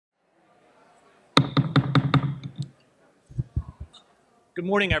Good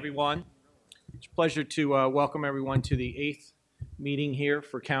morning, everyone. It's a pleasure to welcome everyone to the 8th meeting here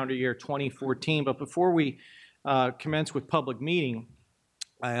for calendar year 2014. But before we commence with public meeting,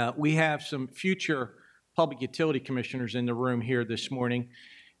 we have some future public utility commissioners in the room here this morning.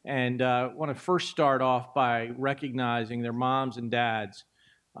 And I want to first start off by recognizing their moms and dads,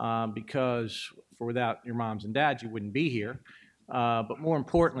 because without your moms and dads, you wouldn't be here. But more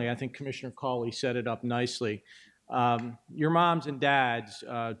importantly, I think Commissioner Cawley set it up nicely. Your moms and dads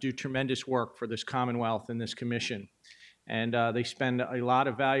do tremendous work for this Commonwealth and this commission. And they spend a lot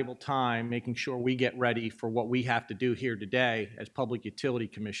of valuable time making sure we get ready for what we have to do here today as public utility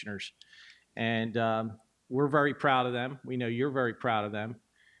commissioners. And we're very proud of them. We know you're very proud of them.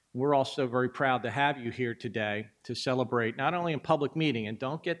 We're also very proud to have you here today to celebrate not only in public meeting, and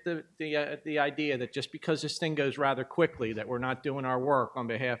don't get the idea that just because this thing goes rather quickly that we're not doing our work on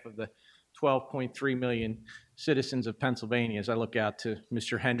behalf of the 12.3 million citizens of Pennsylvania, as I look out to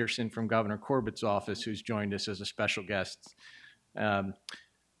Mr. Henderson from Governor Corbett's office, who's joined us as a special guest.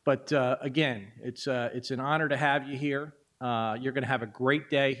 But again, it's an honor to have you here. You're going to have a great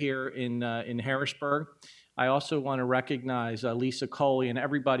day here in Harrisburg. I also want to recognize Lisa Coley and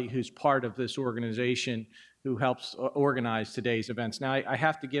everybody who's part of this organization who helps organize today's events. Now, I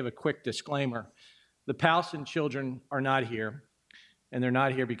have to give a quick disclaimer. The Powelson children are not here, and they're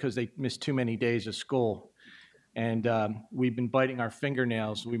not here because they missed too many days of school. And we've been biting our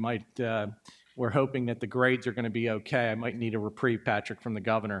fingernails. We're hoping that the grades are going to be okay. I might need a reprieve, Patrick, from the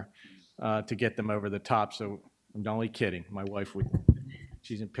governor to get them over the top. So I'm only kidding. My wife would.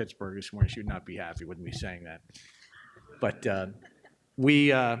 She's in Pittsburgh this morning. She would not be happy with me saying that. But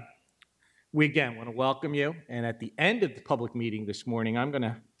we again want to welcome you. And at the end of the public meeting this morning, I'm going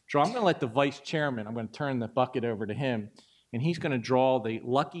to let the vice chairman, I'm going to turn the bucket over to him, and he's going to draw the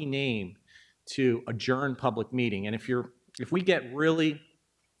lucky name to adjourn public meeting. And if we get really,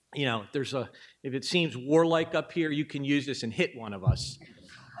 if it seems warlike up here, you can use this and hit one of us.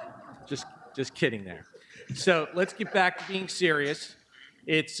 Just kidding there. So let's get back to being serious.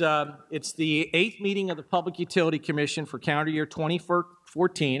 It's the 8th meeting of the Public Utility Commission for calendar year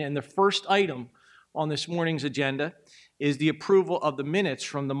 2014, and the first item on this morning's agenda is the approval of the minutes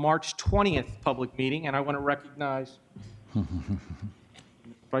from the March 20th public meeting, and I want to recognize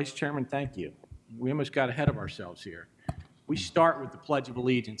Vice Chairman, thank you. We almost got ahead of ourselves here. We start with the Pledge of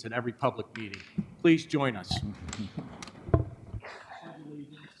Allegiance at every public meeting. Please join us. Pledge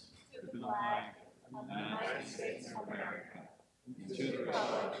allegiance to the flag of the United States of America, and to the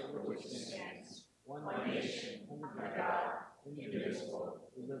republic for which it stands, one nation, under God, indivisible,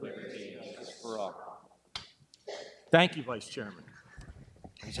 with liberty and justice for all. Thank you, Vice Chairman.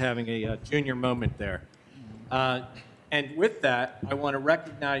 He's having a junior moment there. And with that, I want to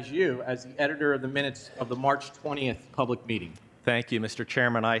recognize you as the editor of the minutes of the March 20th public meeting. Thank you, Mr.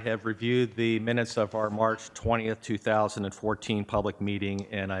 Chairman. I have reviewed the minutes of our March 20th, 2014 public meeting,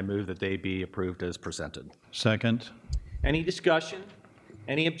 and I move that they be approved as presented. Second. Any discussion?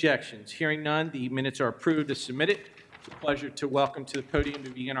 Any objections? Hearing none, the minutes are approved as submitted. It's a pleasure to welcome to the podium to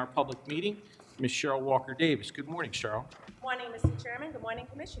begin our public meeting Ms. Cheryl Walker Davis. Good morning, Cheryl. Good morning, Mr. Chairman. Good morning,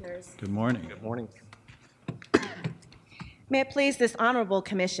 Commissioners. Good morning. Good morning. May it please this honorable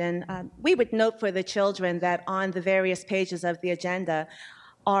commission, we would note for the children that on the various pages of the agenda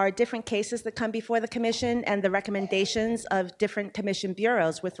are different cases that come before the commission and the recommendations of different commission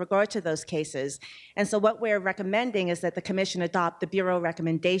bureaus with regard to those cases. And so what we're recommending is that the commission adopt the bureau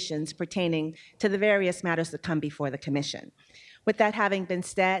recommendations pertaining to the various matters that come before the commission. With that having been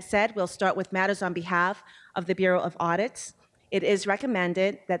said, we'll start with matters on behalf of the Bureau of Audits. It is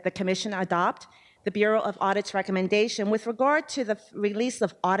recommended that the commission adopt the Bureau of Audit's recommendation with regard to the release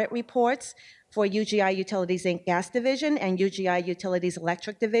of audit reports for UGI Utilities Inc. Gas Division and UGI Utilities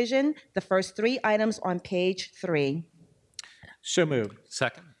Electric Division, the first 3 items on page 3. So moved.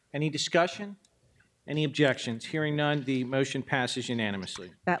 Second. Any discussion? Any objections? Hearing none, the motion passes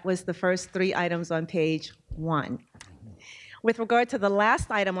unanimously. That was the first 3 items on page 1. With regard to the last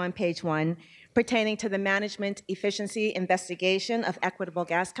item on page 1, pertaining to the management efficiency investigation of Equitable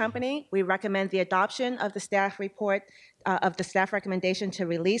Gas Company, we recommend the adoption of the staff report, of the staff recommendation to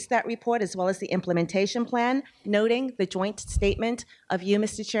release that report, as well as the implementation plan, noting the joint statement of you,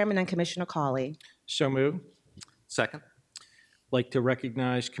 Mr. Chairman, and Commissioner Cawley. So moved. Second. I'd like to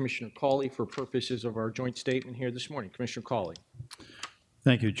recognize Commissioner Cawley for purposes of our joint statement here this morning. Commissioner Cawley.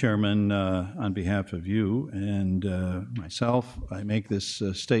 Thank you, Chairman. On behalf of you and myself, I make this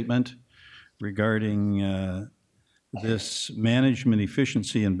statement regarding this management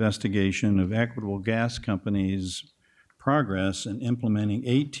efficiency investigation of Equitable Gas Company's progress in implementing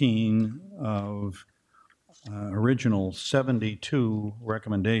 18 of original 72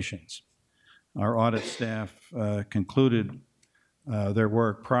 recommendations. Our audit staff concluded their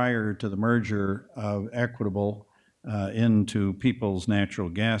work prior to the merger of Equitable into Peoples Natural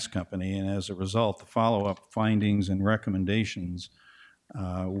Gas Company, and as a result, the follow-up findings and recommendations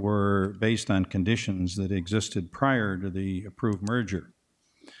were based on conditions that existed prior to the approved merger.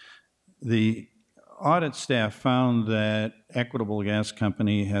 The audit staff found that Equitable Gas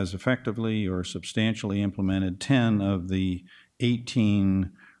Company has effectively or substantially implemented 10 of the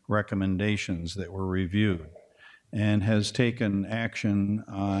 18 recommendations that were reviewed and has taken action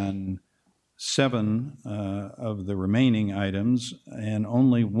on 7 of the remaining items, and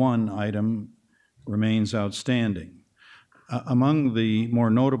only 1 item remains outstanding. Among the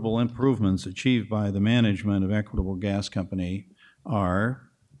more notable improvements achieved by the management of Equitable Gas Company are: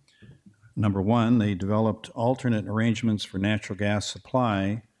 number 1, they developed alternate arrangements for natural gas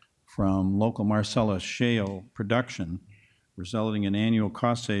supply from local Marcellus shale production, resulting in annual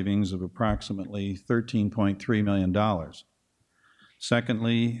cost savings of approximately $13.3 million.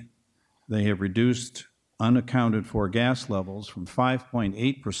 Secondly, they have reduced unaccounted for gas levels from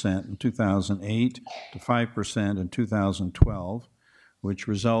 5.8% in 2008 to 5% in 2012, which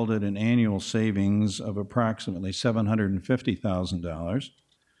resulted in annual savings of approximately $750,000.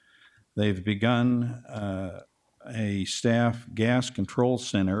 They've begun a staff gas control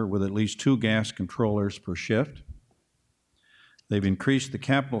center with at least 2 gas controllers per shift. They've increased the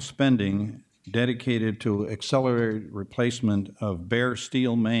capital spending dedicated to accelerated replacement of bare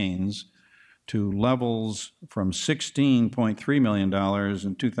steel mains to levels from $16.3 million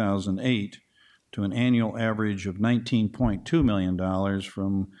in 2008 to an annual average of $19.2 million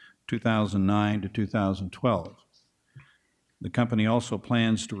from 2009 to 2012. The company also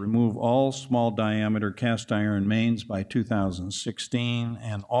plans to remove all small diameter cast iron mains by 2016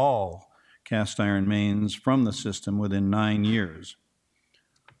 and all cast iron mains from the system within 9 years.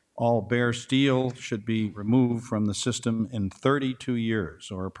 All bare steel should be removed from the system in 32 years,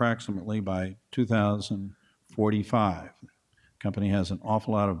 or approximately by 2045. The company has an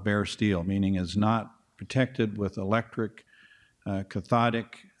awful lot of bare steel, meaning it's not protected with electric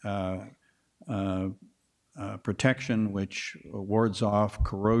cathodic protection, which wards off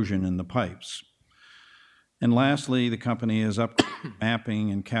corrosion in the pipes. And lastly, the company is upgrading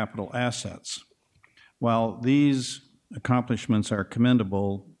mapping and capital assets. While these accomplishments are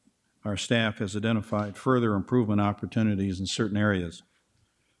commendable, our staff has identified further improvement opportunities in certain areas.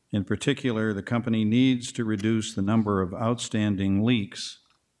 In particular, the company needs to reduce the number of outstanding leaks,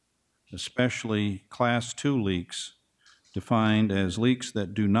 especially Class 2 leaks, defined as leaks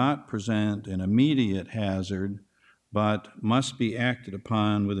that do not present an immediate hazard but must be acted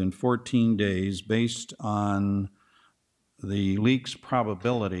upon within 14 days based on the leak's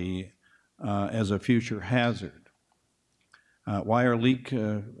probability as a future hazard. Why are leak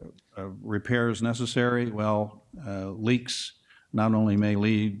repairs necessary? Well, leaks not only may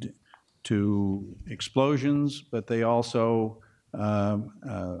lead to explosions, but they also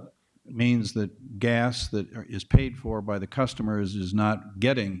means that gas that is paid for by the customers is not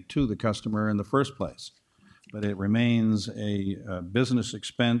getting to the customer in the first place. But it remains a business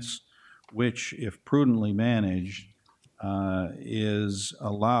expense which, if prudently managed, is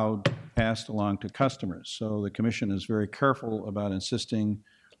allowed passed along to customers. So the Commission is very careful about insisting,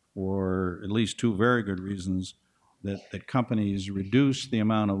 for at least 2 very good reasons, that companies reduce the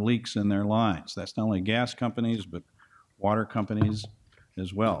amount of leaks in their lines. That's not only gas companies, but water companies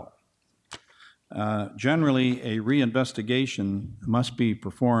as well. Generally, a reinvestigation must be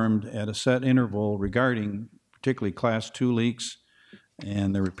performed at a set interval regarding particularly Class 2 leaks,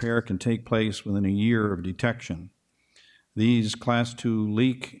 and the repair can take place within a year of detection. These Class 2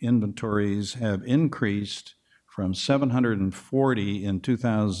 leak inventories have increased from 740 in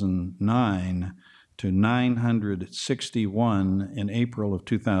 2009 to 961 in April of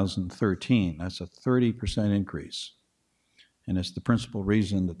 2013. That's a 30% increase. And it's the principal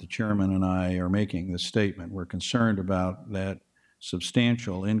reason that the chairman and I are making this statement. We're concerned about that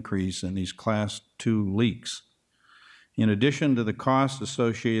substantial increase in these Class 2 leaks. In addition to the costs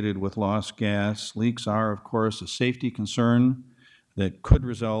associated with lost gas, leaks are, of course, a safety concern that could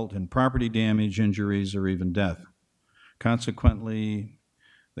result in property damage, injuries, or even death. Consequently,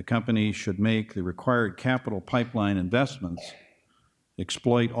 the company should make the required capital pipeline investments,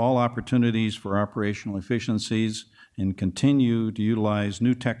 exploit all opportunities for operational efficiencies, and continue to utilize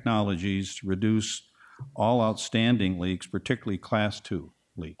new technologies to reduce all outstanding leaks, particularly Class 2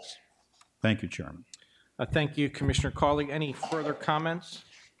 leaks. Thank you, Chairman. Thank you, Commissioner Cawley. Any further comments?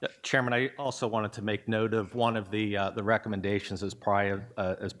 Chairman, I also wanted to make note of one of the recommendations as part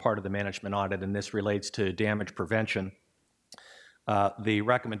of the management audit, and this relates to damage prevention. The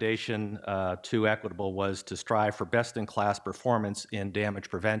recommendation to Equitable was to strive for best-in-class performance in damage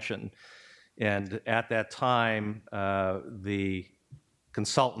prevention. And at that time, the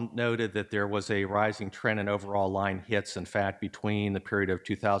consultant noted that there was a rising trend in overall line hits. In fact, between the period of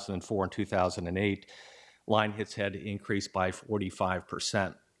 2004 and 2008, line hits had increased by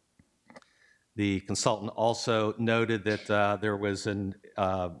 45%. The consultant also noted that there was an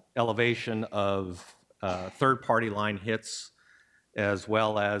elevation of third-party line hits, as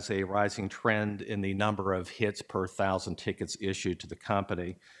well as a rising trend in the number of hits per 1,000 tickets issued to the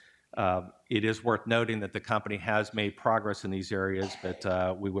company. It is worth noting that the company has made progress in these areas,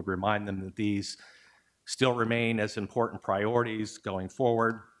 but we would remind them that these still remain as important priorities going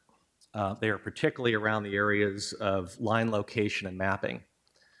forward. They are particularly around the areas of line location and mapping.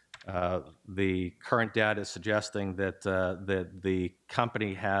 The current data is suggesting that the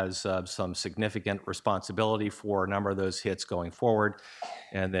company has some significant responsibility for a number of those hits going forward,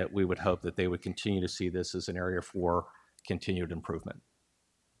 and that we would hope that they would continue to see this as an area for continued improvement.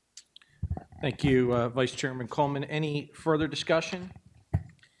 Thank you, Vice Chairman Coleman. Any further discussion?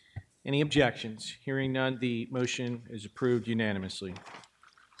 Any objections? Hearing none, the motion is approved unanimously.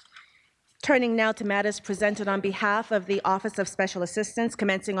 Turning now to matters presented on behalf of the Office of Special Assistance,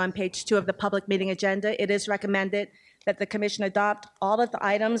 commencing on page 2 of the public meeting agenda, it is recommended that the Commission adopt all of the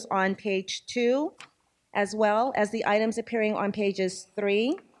items on page 2, as well as the items appearing on pages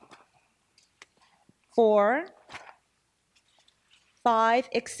 3, 4, 5,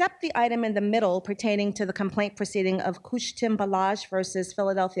 except the item in the middle pertaining to the complaint proceeding of Kushtim Balaj versus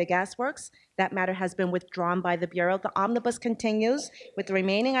Philadelphia Gas Works. That matter has been withdrawn by the Bureau. The omnibus continues with the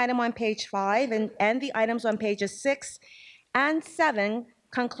remaining item on page 5 and the items on pages 6 and 7,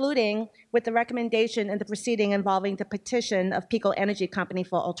 concluding with the recommendation in the proceeding involving the petition of Pico Energy Company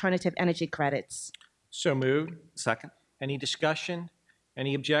for alternative energy credits. So moved. Second. Any discussion?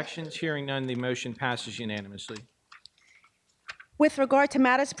 Any objections? Hearing none, the motion passes unanimously. With regard to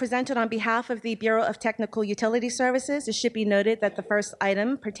matters presented on behalf of the Bureau of Technical Utility Services, it should be noted that the first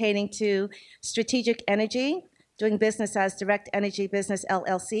item pertaining to Strategic Energy, doing business as Direct Energy Business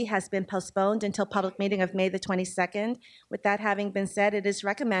LLC, has been postponed until public meeting of May the 22nd. With that having been said, it is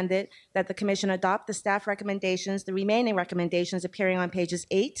recommended that the Commission adopt the staff recommendations, the remaining recommendations appearing on pages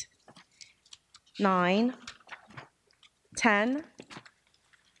 8, 9, 10,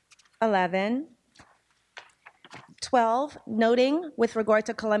 11, 12, noting with regard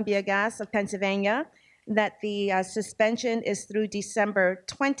to Columbia Gas of Pennsylvania that the suspension is through December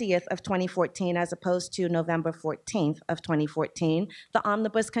 20th of 2014 as opposed to November 14th of 2014. The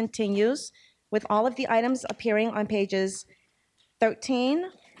omnibus continues with all of the items appearing on pages 13,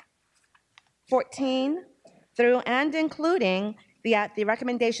 14, through and including the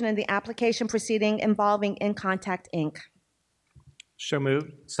recommendation in the application proceeding involving In Contact, Inc. So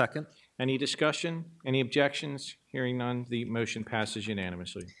moved. Second. Any discussion? Any objections? Hearing none, the motion passes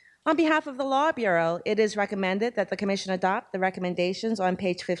unanimously. On behalf of the Law Bureau, it is recommended that the Commission adopt the recommendations on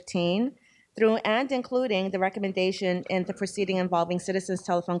page 15 through and including the recommendation in the proceeding involving Citizens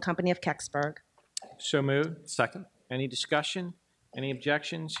Telephone Company of Kecksburg. So moved. Second. Any discussion? Any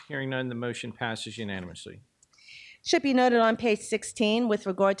objections? Hearing none, the motion passes unanimously. Should be noted on page 16 with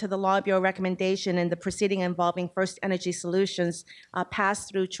regard to the Law Bureau recommendation in the proceeding involving First Energy Solutions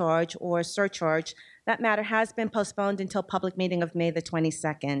pass-through charge or surcharge. That matter has been postponed until public meeting of May the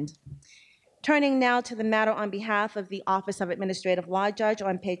 22nd. Turning now to the matter on behalf of the Office of Administrative Law Judge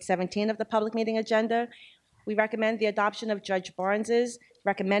on page 17 of the public meeting agenda, we recommend the adoption of Judge Barnes's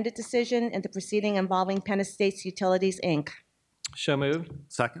recommended decision in the proceeding involving Penn Estates Utilities, Inc. So moved.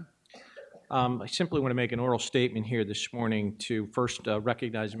 Second. I simply want to make an oral statement here this morning to first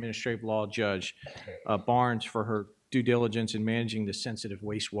recognize Administrative Law Judge Barnes for her due diligence in managing the sensitive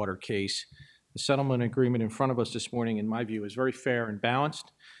wastewater case. The settlement agreement in front of us this morning, in my view, is very fair and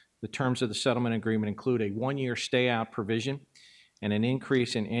balanced. The terms of the settlement agreement include a one-year stay-out provision and an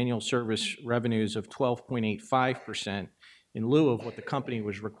increase in annual service revenues of 12.85% in lieu of what the company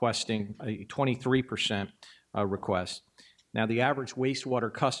was requesting, a 23% request. Now, the average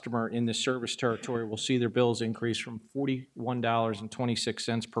wastewater customer in this service territory will see their bills increase from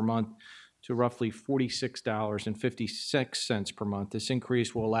 $41.26 per month to roughly $46.56 per month. This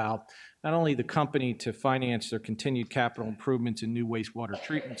increase will allow not only the company to finance their continued capital improvements in new wastewater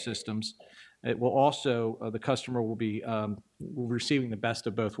treatment systems, it will also, the customer will be receiving the best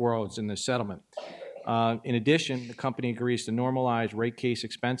of both worlds in this settlement. In addition, the company agrees to normalize rate case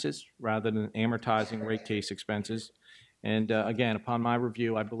expenses rather than amortizing rate case expenses. And again, upon my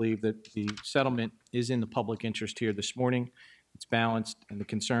review, I believe that the settlement is in the public interest here this morning. It's balanced, and the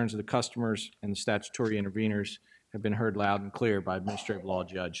concerns of the customers and the statutory interveners have been heard loud and clear by by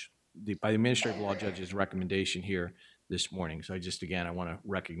the administrative law judge's recommendation here this morning. So again, I want to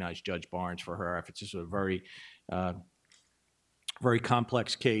recognize Judge Barnes for her efforts. This is a very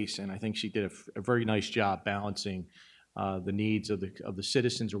complex case, and I think she did a very nice job balancing the needs of the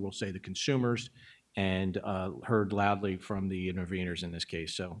citizens, or we'll say the consumers, and heard loudly from the interveners in this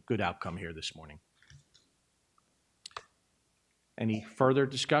case. So good outcome here this morning. Any further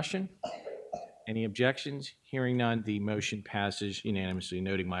discussion? Any objections? Hearing none, the motion passes unanimously,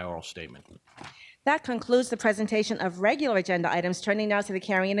 noting my oral statement. That concludes the presentation of regular agenda items. Turning now to the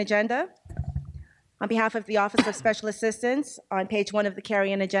carry-in agenda. On behalf of the Office of Special Assistance, on page 1 of the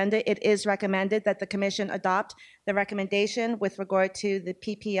carry-in agenda, it is recommended that the Commission adopt the recommendation with regard to the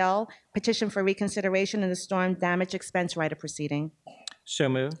PPL, Petition for Reconsideration in the Storm Damage Expense Rider Proceeding. So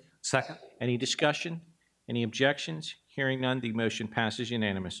moved. Second. Any discussion? Any objections? Hearing none, the motion passes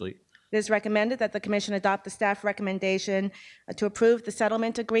unanimously. It is recommended that the Commission adopt the staff recommendation to approve the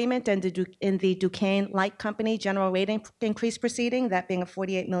settlement agreement in the Duquesne Light Company general rate increase proceeding, that being a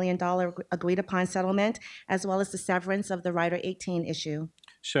 $48 million agreed-upon settlement, as well as the severance of the Rider 18 issue.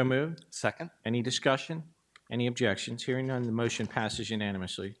 So moved. Second. Any discussion? Any objections? Hearing none, the motion passes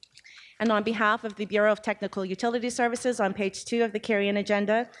unanimously. And on behalf of the Bureau of Technical Utility Services, on page 2 of the carry-in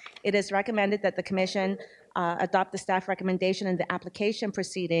agenda, it is recommended that the Commission adopt the staff recommendation in the application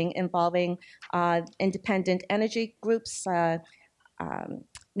proceeding involving independent energy groups,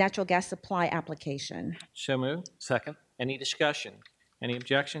 natural gas supply application. So moved. Second. Any discussion? Any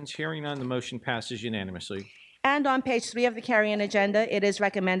objections? Hearing none, the motion passes unanimously. And on page 3 of the carry-in agenda, it is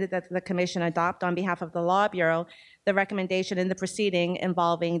recommended that the Commission adopt, on behalf of the Law Bureau, the recommendation in the proceeding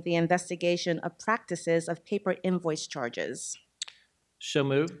involving the investigation of practices of paper invoice charges. So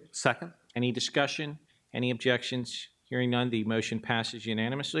moved. Second. Any discussion? Any objections? Hearing none, the motion passes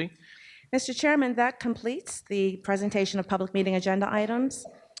unanimously. Mr. Chairman, that completes the presentation of public meeting agenda items.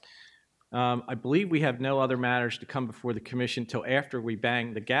 I believe we have no other matters to come before the Commission till after we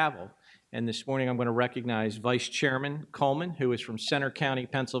bang the gavel. And this morning, I'm going to recognize Vice Chairman Coleman, who is from Center County,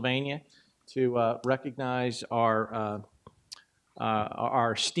 Pennsylvania, to recognize our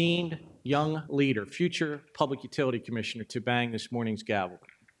esteemed young leader, future Public Utility Commissioner, to bang this morning's gavel.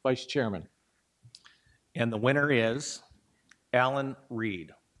 Vice Chairman. And the winner is Alan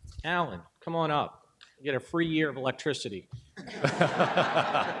Reed. Alan, come on up. You get a free year of electricity.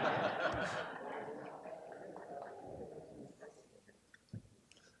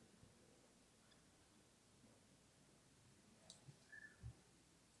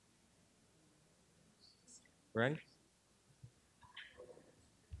 Ready?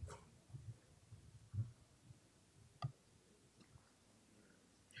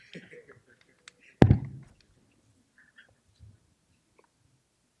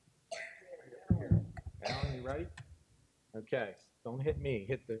 Alan, you ready? Okay. Don't hit me.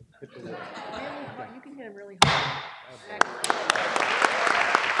 Hit the wall. You can hit him really hard.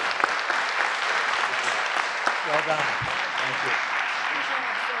 Well done. Thank you.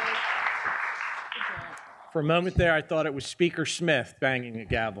 For a moment there, I thought it was Speaker Smith banging a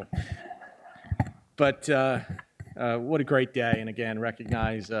gavel. But what a great day. And again,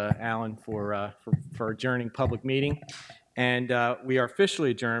 recognize Alan for adjourning public meeting. And we are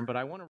officially adjourned, but I want to